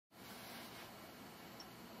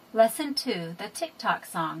Lesson 2, the Tick-Tock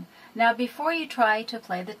song. Now before you try to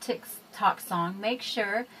play the Tick-Tock song, make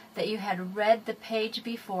sure that you had read the page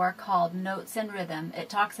before called Notes and Rhythm. It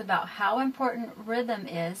talks about how important rhythm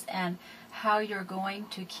is and how you're going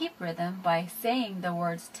to keep rhythm by saying the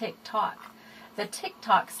words tick-tock. The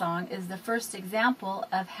Tick-Tock song is the first example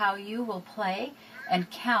of how you will play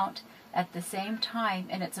and count at the same time,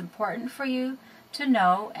 and it's important for you to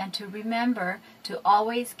know and to remember to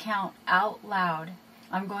always count out loud.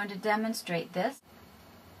 I'm going to demonstrate this.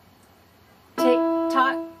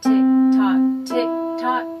 Tick-tock, tick-tock,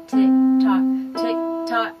 tick-tock, tick-tock,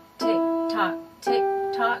 tick-tock, tick-tock,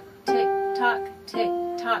 tick-tock, tick-tock,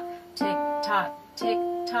 tick-tock, tick-tock,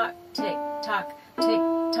 tick-tock, tick-tock,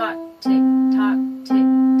 tick-tock, tick-tock.